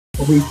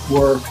we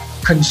were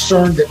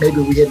concerned that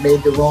maybe we had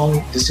made the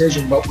wrong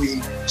decision, but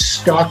we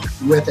stuck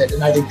with it.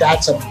 And I think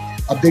that's a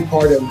big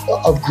part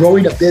of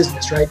growing a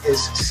business, right,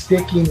 is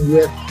sticking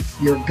with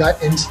your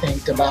gut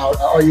instinct about,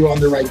 are you on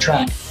the right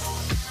track?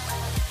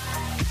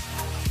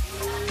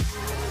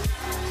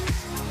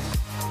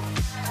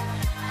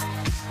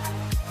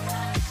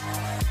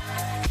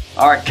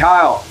 All right,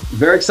 Kyle,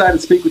 very excited to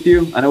speak with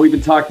you. I know we've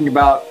been talking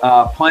about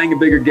playing a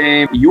bigger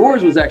game.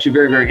 Yours was actually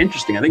very, very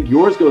interesting. I think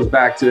yours goes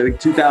back to, I think,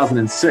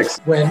 2006.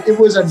 When it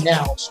was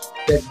announced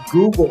that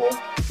Google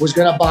was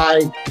going to buy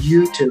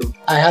YouTube,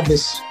 I had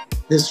this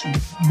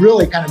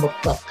really kind of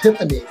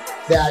epiphany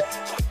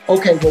that,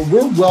 okay, well,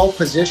 we're well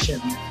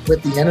positioned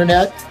with the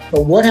internet,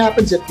 but what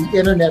happens if the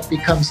internet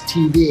becomes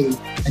TV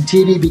and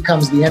TV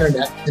becomes the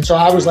internet? And so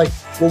I was like,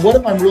 well, what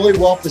if I'm really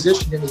well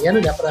positioned in the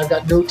internet, but I've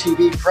got no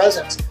TV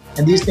presence,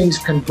 and these things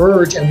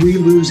converge and we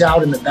lose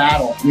out in the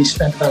battle? We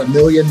spent about $1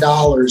 million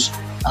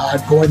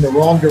going the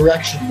wrong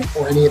direction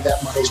before any of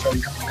that money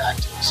started coming back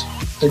to us.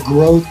 The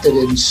growth that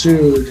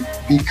ensued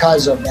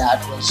because of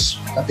that was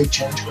a big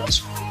change for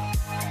us.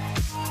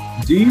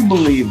 Do you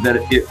believe that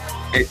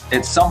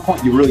at some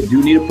point you really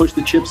do need to push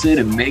the chips in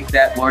and make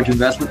that large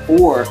investment?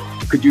 Or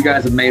could you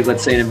guys have made,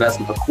 let's say, an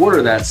investment a quarter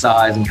of that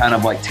size and kind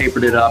of like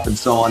tapered it up and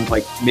so on?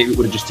 Like maybe it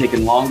would have just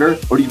taken longer?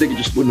 Or do you think it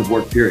just wouldn't have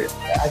worked, period?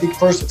 I think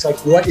first it's like,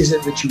 what is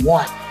it that you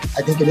want?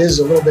 I think it is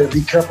a little bit of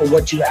be careful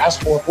what you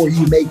ask for, or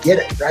you may get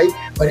it, right?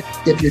 But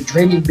if you're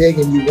dreaming big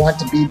and you want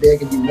to be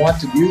big and you want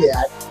to do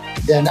that,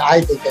 then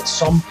I think at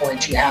some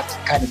point you have to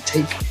kind of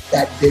take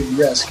that big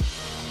risk.